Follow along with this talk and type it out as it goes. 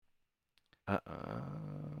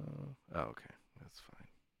Oh, okay. That's fine.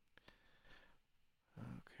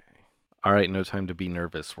 Okay. All right, no time to be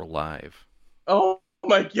nervous. We're live. Oh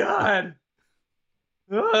my God.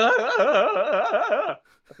 I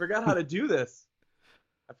forgot how to do this.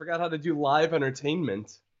 I forgot how to do live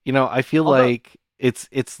entertainment. I feel Although, like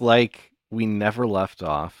it's like we never left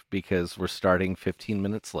off because we're starting 15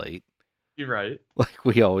 minutes late, you're right. like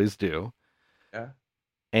we always do. Yeah.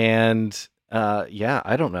 And yeah,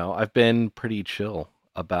 I don't know. I've been pretty chill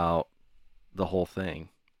about the whole thing.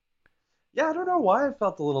 Yeah, I don't know why I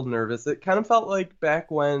felt a little nervous. It kind of felt like back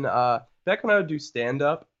when I would do stand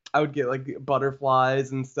up, I would get like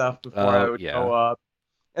butterflies and stuff before I Oh, would yeah. go up.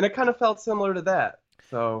 And it kind of felt similar to that.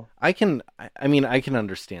 So, I mean, I can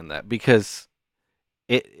understand that because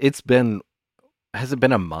it's been has it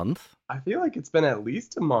been a month? I feel like it's been at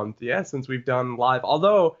least a month, yeah, since we've done live.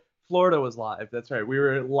 Although Florida was live. That's right. We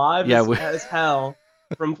were live Yeah, as hell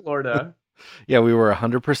from Florida. yeah, we were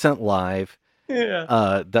 100% live.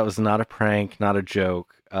 Yeah. That was not a prank, not a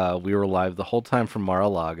joke. We were live the whole time from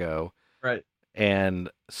Mar-a-Lago, Right. and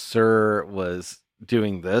Sir was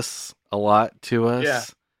doing this a lot to Yeah.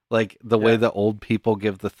 us, like the way Yeah. that old people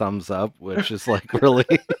give the thumbs up, which is like really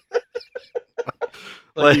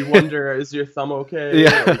Like like you wonder, is your thumb okay?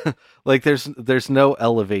 yeah, Like, like there's no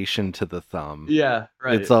elevation to the thumb. yeah,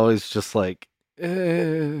 It's right. always just like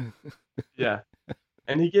eh. Yeah.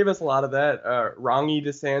 And he gave us a lot of that. Ronnie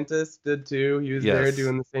DeSantis did too. He was there Yes,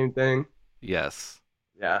 doing the same thing. yes.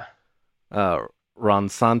 Yeah. Ron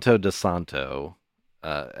Santo de Santo,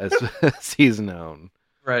 as as he's known.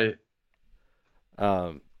 Right.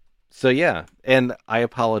 Um, so yeah, and I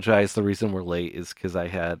apologize. The reason we're late is because I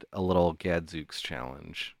had a little Gadzooks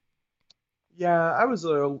challenge. Yeah, I was a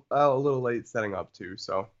little late setting up too,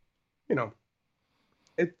 so you know,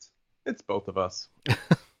 it's it's both of us.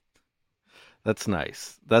 That's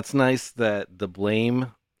nice. That's nice that the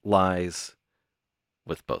blame lies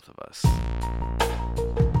with both of us.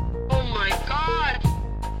 Oh my god!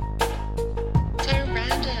 So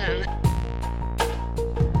random.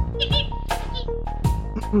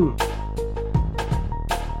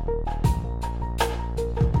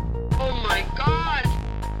 Oh my god!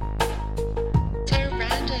 So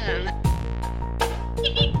random.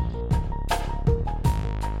 So,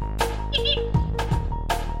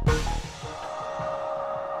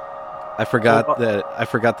 I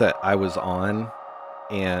forgot that I was on,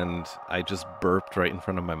 and I just burped right in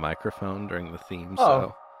front of my microphone during the theme. oh,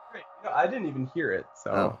 So great. I didn't even hear it, oh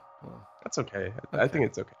so well, that's okay. I okay. think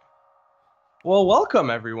it's okay. Well,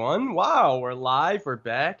 welcome everyone. Wow, we're live. We're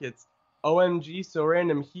back. It's OMG so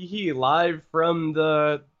random hee hee live from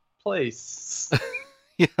the place.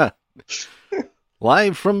 Yeah,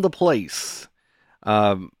 live from the place.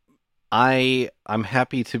 Um, I'm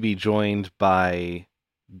happy to be joined by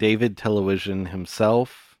David Television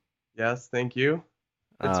himself. Yes, thank you.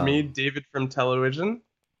 It's me, Um, David from television.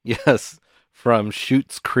 yes, from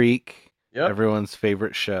Shoots Creek, Yep. everyone's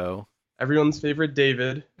favorite show. Everyone's favorite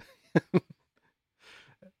David.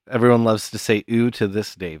 Everyone loves to say "ooh" to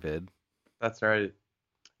this David. That's right.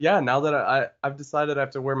 Yeah, now that I've decided I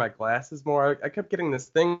have to wear my glasses more. I kept getting this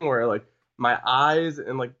thing where like my eyes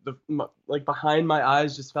and like like behind my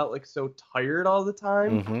eyes just felt like so tired all the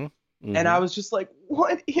time. Mm-hmm. And I Mm-hmm. was just like,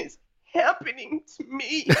 what is happening to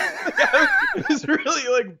me? It was really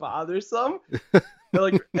like bothersome.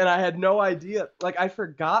 And I had no idea. Like I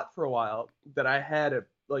forgot for a while that I had a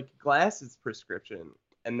like glasses prescription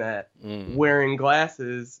and that Mm. wearing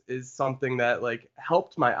glasses is something that like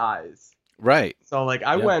helped my eyes. Right. So like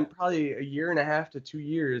I Yeah. went probably a year and a half to 2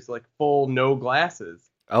 years like full no glasses.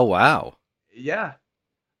 Oh wow. Yeah.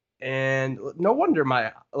 And no wonder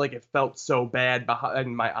my like it felt so bad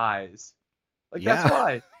behind my eyes. Like that's Yeah.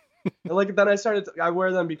 why. And, like then I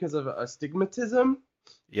wear them because of astigmatism.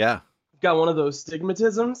 Yeah. Got one of those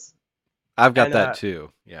stigmatisms. I've got And that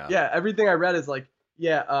too. Yeah. yeah, everything I read is like,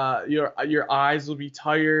 yeah, your eyes will be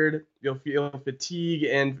tired, you'll feel fatigue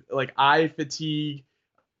and like eye fatigue.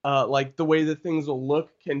 Like the way that things will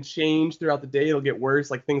look can change throughout the day. It'll get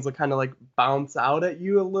worse. Like things will kind of like bounce out at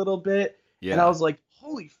you a little bit. And I Yeah. was like,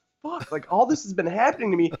 holy fuck! Like all this has been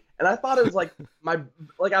happening to me, and I thought it was like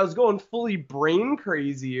like I was going fully brain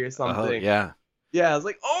crazy or Oh something. yeah. Yeah, I was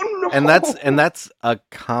like, And that's oh and no. that's a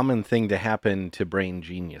common thing to happen to brain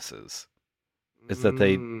geniuses is that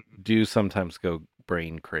they Mm, do sometimes go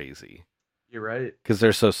brain crazy you're right. because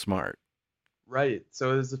they're so smart. Right.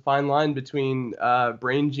 So there's a fine line between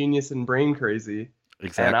brain genius and brain crazy. And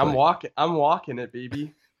Exactly. I'm walking it,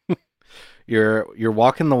 baby. You're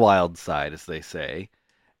walking the wild side, as they say,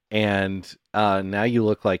 and now you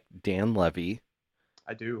look like Dan Levy,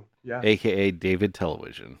 I do. Yeah. aka David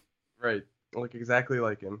Television. Right. Look exactly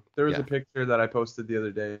like him. There was Yeah. a picture that I posted the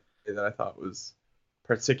other day that I thought was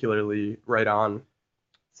particularly right on.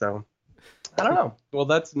 So I don't know. Well,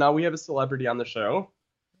 that's now we have a celebrity on the show,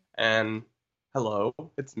 and hello,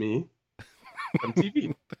 it's me from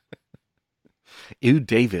TV. Ew,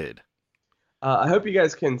 David. I hope you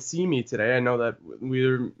guys can see me today. I know that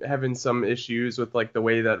we're having some issues with like the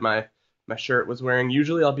way that my shirt was wearing.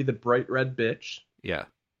 Usually I'll be the bright red bitch, Yeah.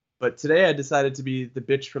 but today I decided to be the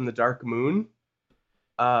bitch from the Dark Moon,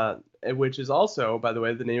 which is also, by the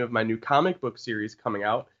way, the name of my new comic book series coming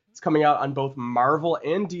out. It's coming out on both Marvel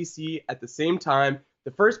and DC at the same time.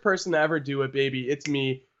 The first person to ever do it, baby, it's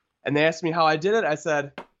me. And they asked me how I did it. I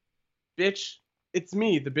said, bitch, it's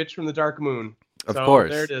me, the bitch from the Dark Moon. Of So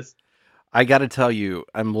course. there it is. I got to tell you,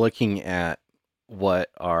 I'm looking at what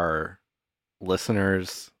our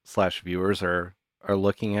listeners / viewers are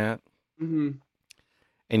looking at, Hmm.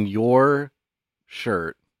 and your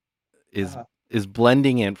shirt is Uh-huh. is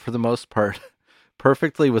blending in for the most part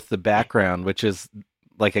perfectly with the background, which is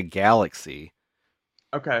like a galaxy.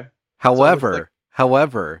 Okay. However,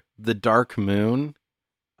 the Dark Moon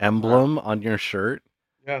emblem on your shirt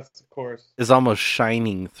Yes, of course. is almost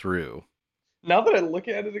shining through. Now that I look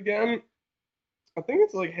at it again, I think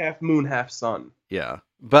it's like half moon, half sun. Yeah.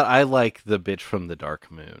 But I like the bitch from the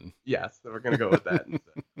Dark Moon. Yes, so we're gonna go with that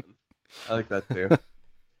instead. I like that too.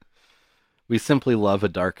 We simply love a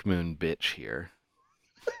Dark Moon bitch here.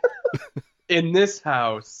 In this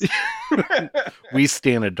house. We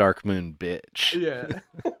stand a Dark Moon bitch. Yeah.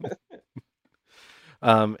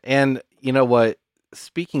 And you know what?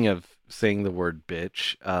 Speaking of saying the word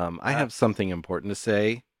bitch, I have something important to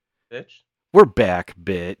say. Bitch. We're back,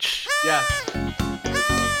 bitch. Yes.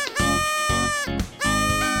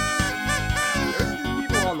 There's these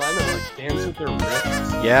people online that like dance with their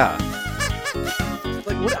wrists. Yeah.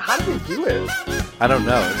 Like, what? How do they do it? I don't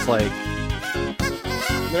know. It's like,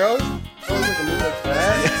 They're always like a move like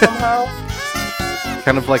that somehow.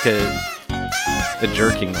 kind of like a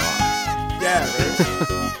jerking off. Yeah.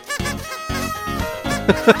 Right?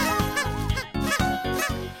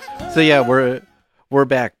 So yeah, we're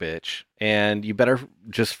back, bitch, and you better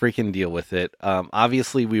just freaking deal with it.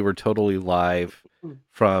 Obviously, we were totally live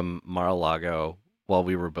from Mar-a-Lago while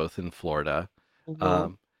we were both in Florida.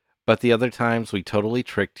 But the other times we totally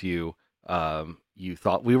tricked you. You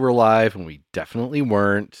thought we were live, and we definitely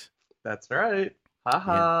weren't. That's right.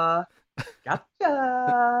 Haha.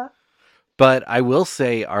 Gotcha. But I will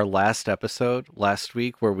say our last episode last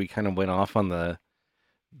week, where we kind of went off on the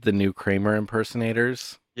new Kramer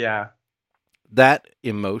impersonators, Yeah. that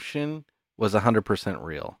emotion was 100%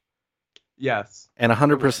 real Yes. and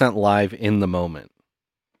 100% live in the moment.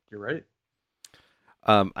 You're right.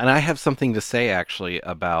 And I have something to say actually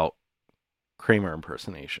about Kramer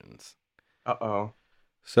impersonations. Uh-oh.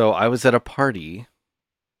 So I was at a party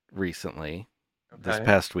recently, this Okay.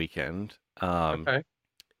 past weekend. Okay.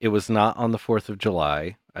 It was not on the 4th of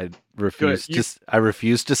July. I refused You- I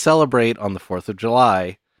refused to celebrate on the 4th of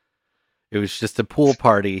July. It was just a pool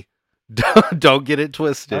party. Don't get it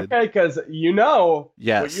twisted. Okay, because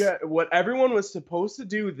Yes. what everyone was supposed to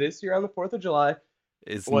do this year on the 4th of July,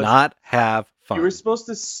 Is was- not have fun. you were supposed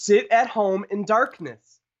to sit at home in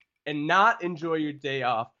darkness and not enjoy your day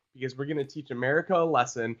off because we're going to teach America a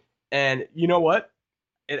lesson. And you know what?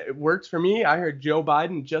 It worked for me. I heard Joe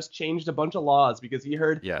Biden just changed a bunch of laws because he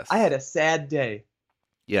heard Yes. I had a sad day.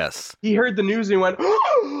 Yes. He heard the news and he went,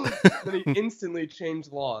 then he instantly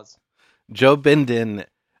changed laws. Joe Biden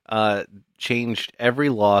changed every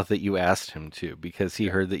law that you asked him to because he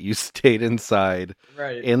heard that you stayed inside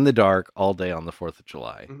Right. in the dark all day on the 4th of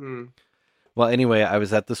July. Hmm. Well, anyway, I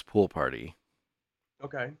was at this pool party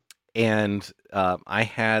Okay. and I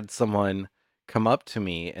had someone come up to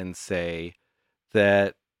me and say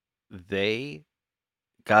that they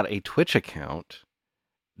got a Twitch account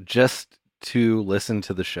just to listen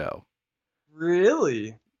to the show.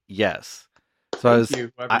 Really? Yes. So Thank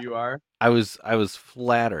you, whoever you are. I was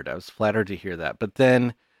flattered. I was flattered to hear that. But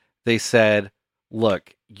then they said,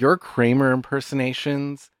 "Look, your Kramer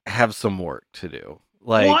impersonations have some work to do."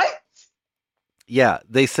 Like, What? yeah,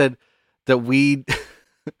 they said that we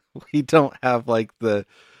we don't have like the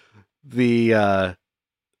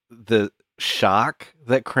shock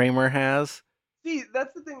that Kramer has. See,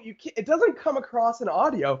 that's the thing. It doesn't come across in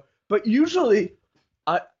audio, but usually,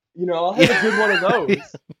 I'll have a good one of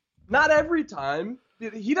those. Not every time.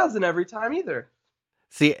 He doesn't every time either.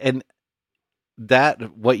 See, and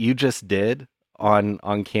that what you just did on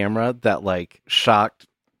camera, that like shocked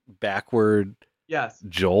backward Yes.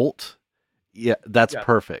 jolt, yeah, that's Yeah.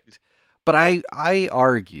 perfect. But I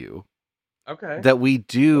argue Okay. that we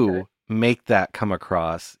do Okay. make that come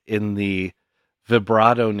across in the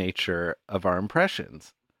vibrato nature of our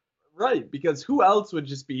impressions. Right, because who else would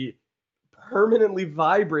just be permanently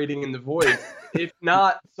vibrating in the voice if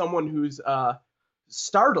not someone who's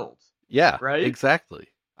startled, Yeah, right? exactly.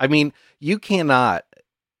 I mean, you cannot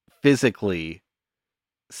physically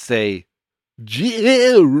say Jerry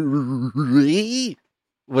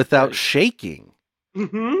without Right. shaking.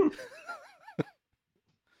 Hmm.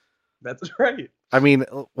 That's right. I mean,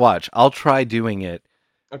 watch. I'll try doing it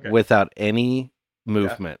Okay. without any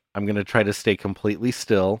movement. I'm going to try to stay completely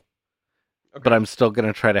still, Okay. but I'm still going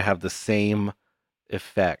to try to have the same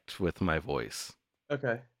effect with my voice.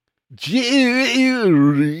 Okay.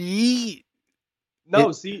 Jerry.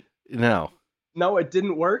 No, see, No. no, it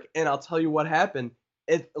didn't work, and I'll tell you what happened.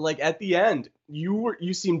 It like at the end, you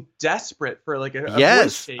seemed desperate for like a voice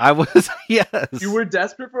Yes, shake. I was. Yes, You were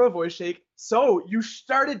desperate for a voice shake, so you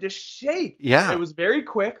started to shake. Yeah. It was very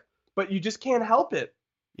quick, but you just can't help it.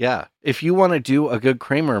 Yeah. If you want to do a good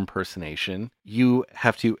Kramer impersonation, you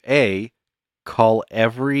have to call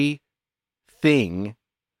every thing,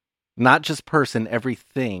 not just person,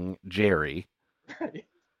 everything Jerry, Right.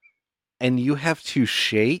 and you have to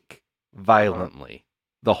shake violently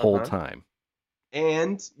the whole Uh-huh. time.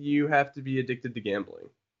 And you have to be addicted to gambling.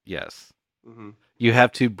 Yes. Mm-hmm. You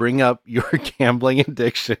have to bring up your gambling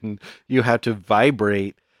addiction. You have to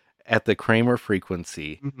vibrate at the Kramer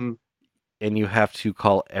frequency, Mm-hmm. and you have to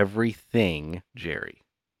call everything Jerry.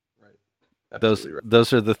 Right. Absolutely Those right.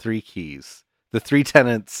 those are the three keys, the three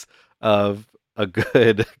tenets of a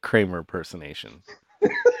good Kramer impersonation.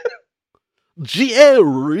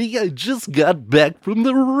 Jerry, I just got back from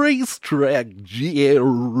the racetrack,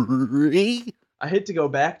 Jerry. I hate to go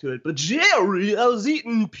back to it, but Jerry, I was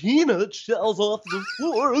eating peanut shells off the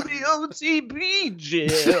floor of the OTB,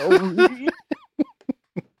 Jerry.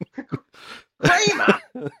 Kramer,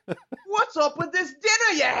 what's up with this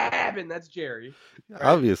dinner you're having? That's Jerry. Right?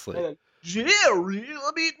 Obviously. And then, Jerry,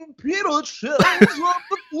 I'm eating peanut shells off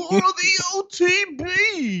the floor of the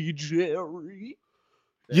OTB, Jerry.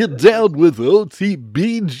 You down with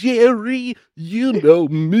OTB, Jerry? You know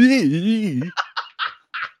me.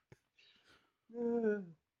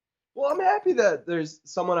 Well, I'm happy that there's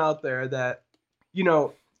someone out there that,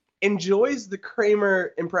 enjoys the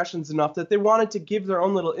Kramer impressions enough that they wanted to give their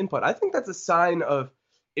own little input. I think that's a sign of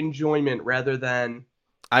enjoyment rather than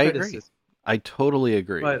I criticism. agree. I totally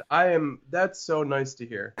agree. But that's so nice to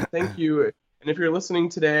hear. Thank you. And if you're listening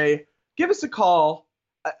today, give us a call.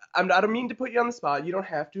 I don't mean to put you on the spot. You don't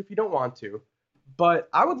have to if you don't want to. But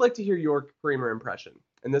I would like to hear your Kramer impression.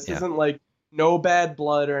 And this isn't like no bad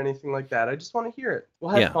blood or anything like that. I just want to hear it.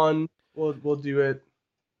 We'll have fun. We'll do it.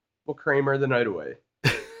 We'll Kramer the night away.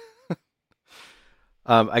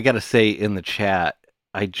 I gotta say, in the chat,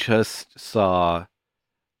 I just saw.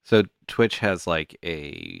 So Twitch has like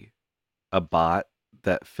a bot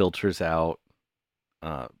that filters out,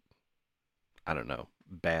 I don't know,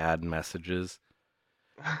 bad messages,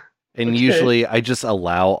 and Okay. usually I just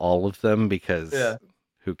allow all of them because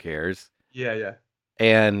who cares? Yeah.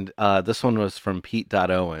 And this one was from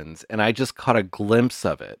Pete.Owens, and I just caught a glimpse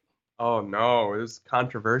of it. Oh no, it was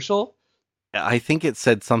controversial. I think it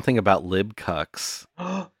said something about libcucks.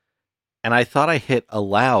 And I thought I hit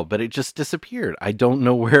allow, but it just disappeared. I don't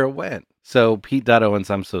know where it went. So Pete.Owens,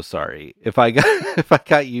 I'm so sorry. If I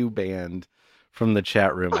got you banned from the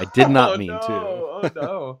chat room, I did not mean to. Oh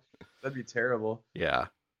no. That'd be terrible. Yeah.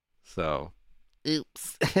 So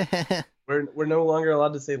oops. We're no longer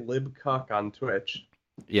allowed to say libcuck on Twitch.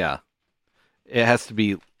 Yeah. It has to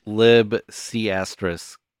be lib c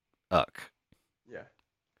asterisk uck. Yeah.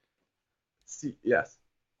 See, yes.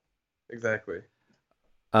 Exactly.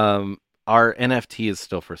 Our NFT is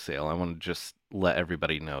still for sale. I want to just let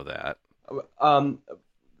everybody know that.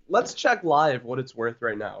 Let's check live what it's worth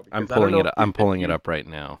right now. I'm because I don't pulling know it. I'm pulling it up right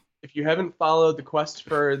now. If you haven't followed the quest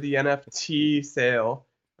for the NFT sale,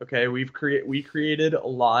 okay, we created a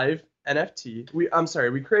live NFT.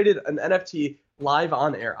 We created an NFT live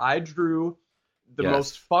on air. I drew the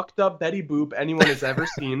most fucked up Betty Boop anyone has ever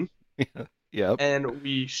seen. Yep. And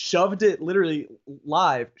we shoved it literally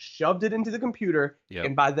live, shoved it into the computer,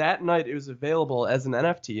 and by that night it was available as an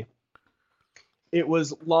NFT. It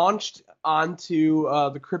was launched onto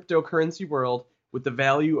the cryptocurrency world with the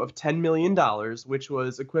value of $10 million, which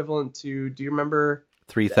was equivalent to, do you remember?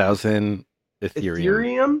 3,000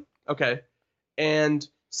 Ethereum. Okay. And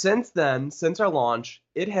since then, since our launch,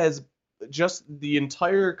 it has just the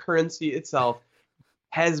entire currency itself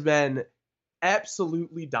has been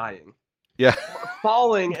absolutely dying. Yeah.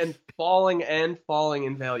 Falling and falling and falling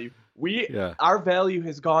in value. Our value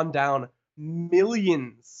has gone down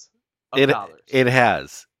millions of dollars. It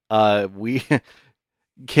has.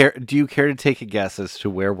 Do you care to take a guess as to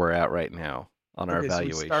where we're at right now on our Okay, so we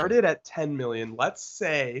evaluation? started at 10 million. Let's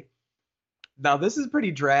say, now this is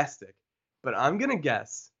pretty drastic, but I'm gonna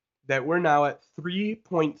guess that we're now at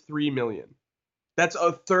 3.3 million. That's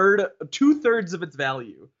a third, 2/3 of its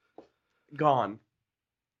value gone.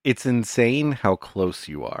 It's insane how close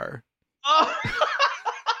you are. Oh!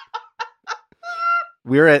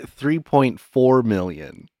 We're at 3.4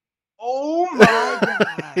 million. Oh my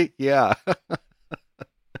god. Yeah.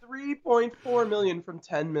 3.4 million from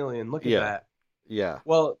 10 million. Look at Yeah. that. Yeah.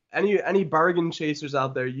 Well, any bargain chasers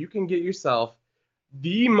out there, you can get yourself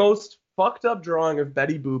the most fucked up drawing of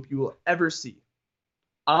Betty Boop you will ever see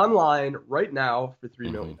online right now for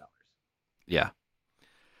 $3 million. Yeah.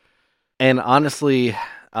 And honestly,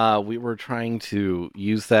 we were trying to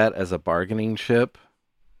use that as a bargaining chip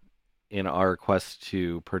in our quest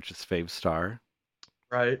to purchase Favestar.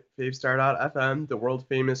 Right? Favestar.fm, the world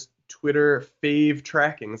famous Twitter fave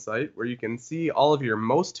tracking site where you can see all of your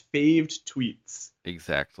most faved tweets.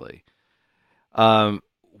 Exactly.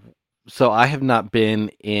 So I have not been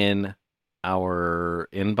in our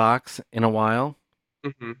inbox in a while,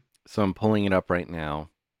 Mm-hmm. so I'm pulling it up right now.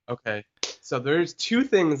 Okay. So there's two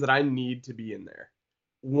things that I need to be in there.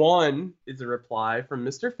 One is a reply from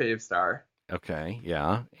Mr. Favestar. Okay,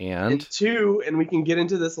 yeah, And and two, and we can get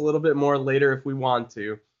into this a little bit more later if we want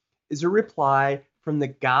to, is a reply from the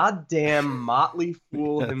goddamn Motley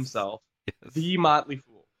Fool Yes. himself. yes, The Motley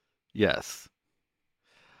Fool. yes,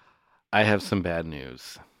 I have some bad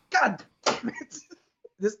news. God damn it.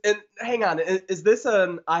 This, and hang on, is this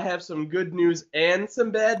an I have some good news and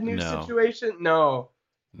some bad news No. situation? No.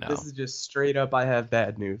 No, This is just straight up I have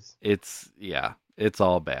bad news. it's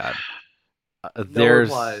all bad. No There's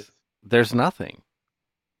replies. there's nothing.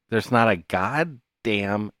 There's not a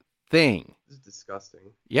goddamn thing. This is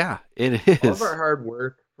disgusting. Yeah, it All is. of our hard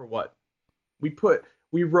work for what?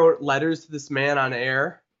 We wrote letters to this man on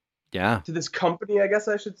air, Yeah. to this company, I guess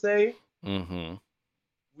I should say. Mm-hmm.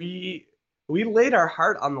 We laid our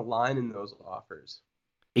heart on the line in those offers.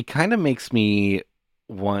 It kind of makes me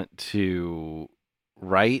want to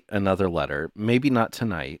write another letter. Maybe not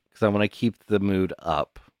tonight, because I want to keep the mood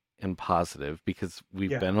up and positive because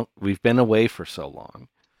we've Yeah. been away for so long.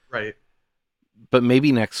 Right. But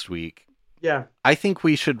maybe next week. Yeah. I think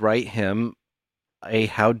we should write him a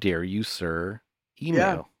 "How dare you, sir"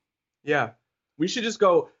 email. Yeah. We should just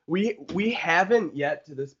go. We haven't yet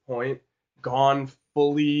to this point gone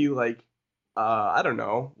fully like I don't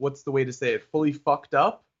know what's the way to say it, fully fucked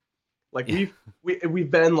up. Like Yeah.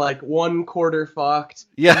 we've been like 1/4 fucked.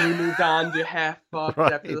 Yeah. Then we moved on to half fucked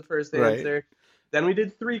after the Right, first right. answer. Then we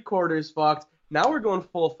did 3/4 fucked. Now we're going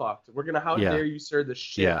full fucked. We're gonna how Yeah. dare you sir the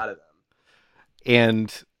shit Yeah. out of them.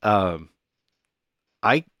 And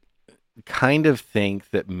I kind of think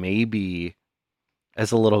that maybe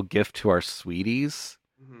as a little gift to our sweeties,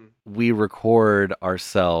 Mm-hmm. we record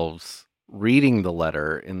ourselves reading the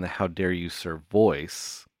letter in the "How dare you, sir"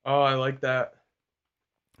 voice, Oh, I like that.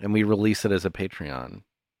 and we release it as a Patreon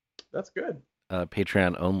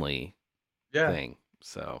Patreon only Yeah, thing.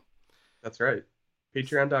 So that's right.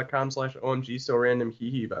 Patreon.com/OMG so random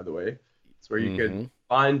hee by the way. It's where you could Mhm.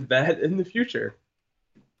 find that in the future.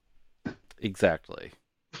 Exactly.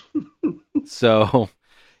 So,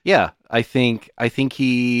 yeah, I think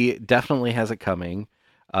he definitely has it coming.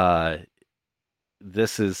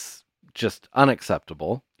 This is just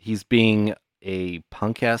unacceptable. He's being a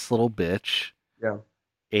punk ass little bitch. Yeah.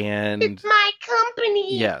 And my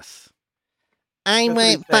company. yes, I That's what want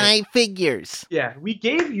he's saying. 5 figures. Yeah, we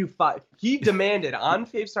gave you 5. He demanded on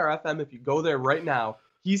Favestar FM, if you go there right now,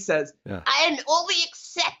 he says, I am only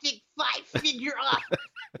accepting 5-figure offer.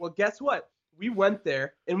 well, guess what? We went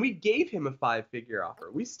there and we gave him a 5-figure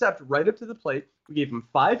offer. We stepped right up to the plate. We gave him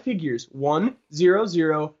 5 figures,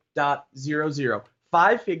 100.00.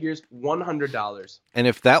 5 figures, $100. And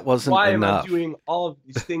if that wasn't Why enough, am I doing all of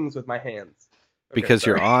these things with my hands? Okay, because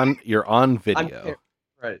sorry. you're on I'm video.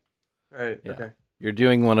 Right. Yeah. Okay. You're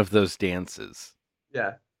doing one of those dances.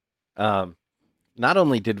 Yeah. Not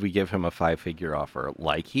only did we give him a 5-figure offer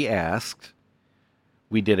like he asked,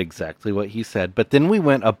 we did exactly what he said, but then we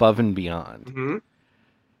went above and beyond. Mm-hmm.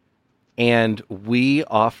 And we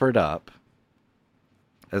offered up,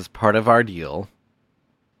 as part of our deal,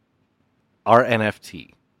 our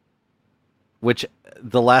NFT, which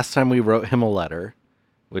the last time we wrote him a letter,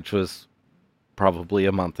 which was probably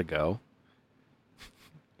a month ago,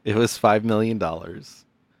 it was $5 million.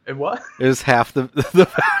 And what? It was half the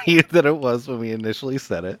value that it was when we initially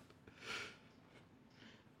said it.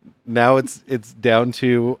 Now it's down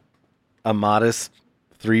to a modest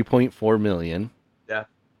 3.4 million. Yeah.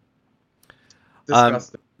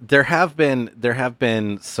 Disgusting. there have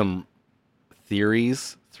been some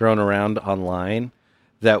theories thrown around online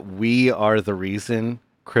that we are the reason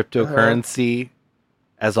cryptocurrency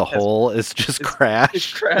as a whole is just crashed.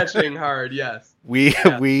 It's crashing hard, yes. We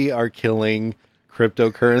are killing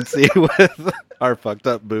cryptocurrency with our fucked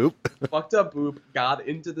up boop. Fucked up boop got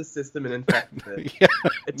into the system and infected it. Yeah.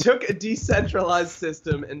 It took a decentralized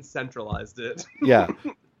system and centralized it. Yeah.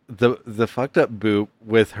 The fucked up boop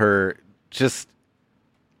with her just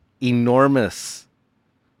enormous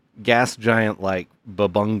gas giant like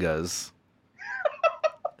babungas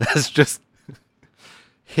that's just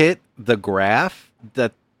hit the graph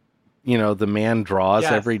that the man draws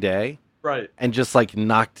Yes. every day, Right, and just like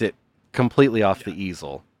knocked it completely off the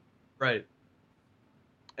easel. right.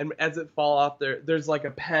 And as it fall off there's like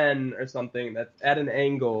a pen or something that's at an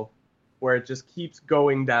angle where it just keeps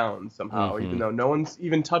going down somehow, Mhm. even though no one's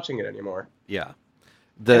even touching it anymore. Yeah.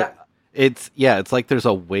 And It's like there's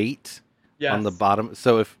a weight yes. on the bottom.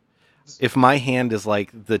 So if my hand is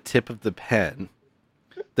like the tip of the pen,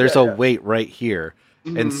 there's Yeah, a yeah. weight right here.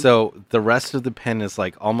 And Mhm. so the rest of the pen is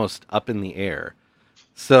like almost up in the air.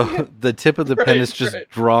 So the tip of the pen Right, is just right.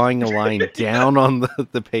 drawing a line down on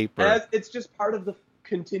the paper. It's just part of the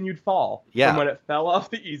continued fall Yeah. from when it fell off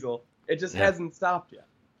the easel. It just Yeah. hasn't stopped yet.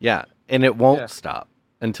 Yeah. And it won't Yeah. stop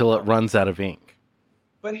until it runs out of ink.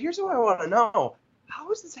 But here's what I want to know.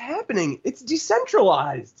 How is this happening? It's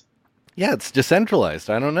decentralized. Yeah, it's decentralized.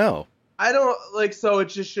 I don't know. I don't so it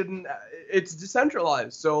just shouldn't it's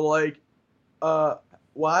decentralized. So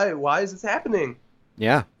why is this happening?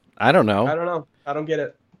 Yeah. I don't know. I don't know. I don't get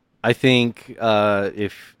it. I think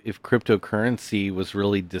if cryptocurrency was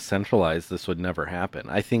really decentralized, this would never happen.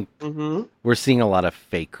 I think Mhm. we're seeing a lot of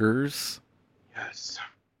fakers. Yes.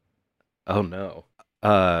 Oh no.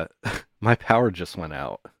 My power just went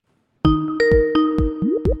out.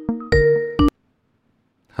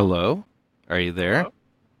 Hello? Are you there? Hello?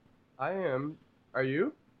 I am. Are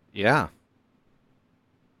you? Yeah. I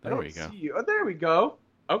There don't we go. see you. Oh, there we go.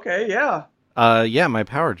 Okay, yeah. Yeah, my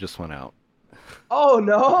power just went out. Oh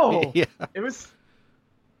no. Yeah. It was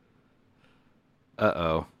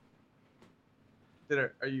Uh-oh.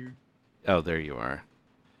 Are you Oh, there you are.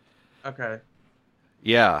 okay?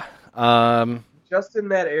 Yeah. Just in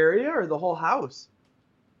that area or the whole house?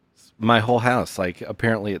 My whole house, like,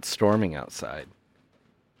 apparently it's storming outside.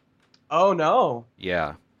 Oh no.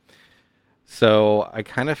 Yeah. So I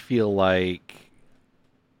kind of feel like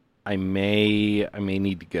I may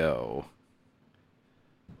need to go.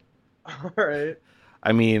 All right.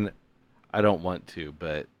 I mean, I don't want to,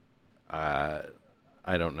 but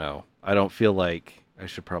I don't know. I don't feel like I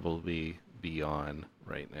should probably be on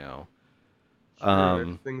right now. Sure,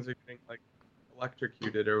 if things are getting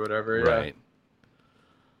electrocuted or whatever. Yeah. Right.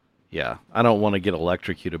 Yeah, I don't want to get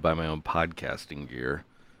electrocuted by my own podcasting gear.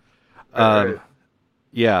 Right.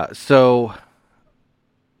 Yeah, so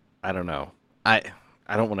I don't know. I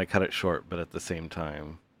don't want to cut it short, but at the same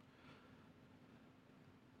time,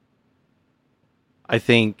 I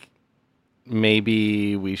think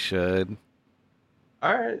maybe we should.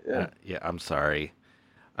 All right. Yeah. Yeah, I'm sorry.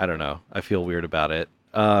 I don't know. I feel weird about it.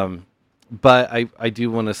 But I do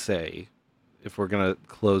want to say, if we're going to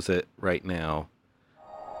close it right now,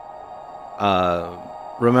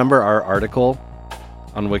 remember our article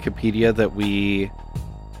on Wikipedia that we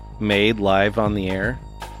made live on the air?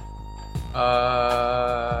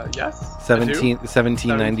 Yes. I do.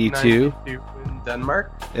 1792 in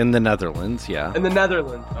Denmark. in the Netherlands, yeah. In the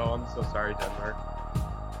Netherlands. Oh, I'm so sorry, Denmark.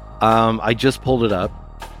 I just pulled it up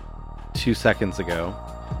 2 seconds ago.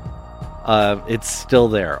 It's still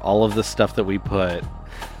there. All of the stuff that we put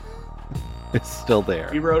is still there.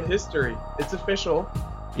 We wrote history. It's official.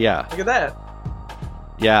 Yeah, Look at that.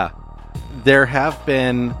 yeah. There have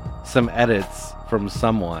been some edits from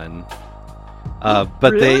someone, but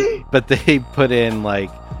Really? they put in like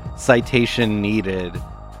citation needed.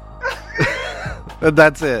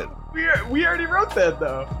 That's it. We already wrote that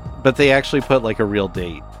though. But they actually put like a real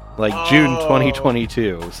date, like June Oh.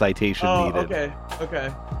 2022. Citation Oh, needed.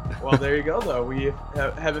 okay. Well, there you go though. We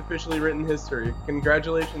have officially written history.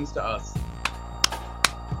 Congratulations to us.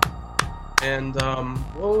 And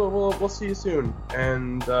we'll see you soon.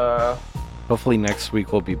 And Hopefully next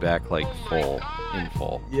week we'll be back like in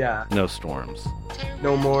full. yeah, No storms.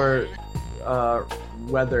 no more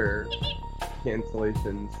weather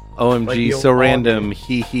cancellations. OMG, Like the so old random.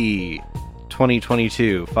 Hee hee.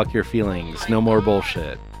 2022. Fuck your feelings. No more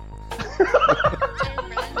bullshit.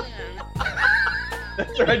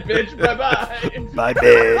 That's right, bitch. Bye bye. Bye,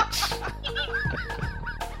 bitch.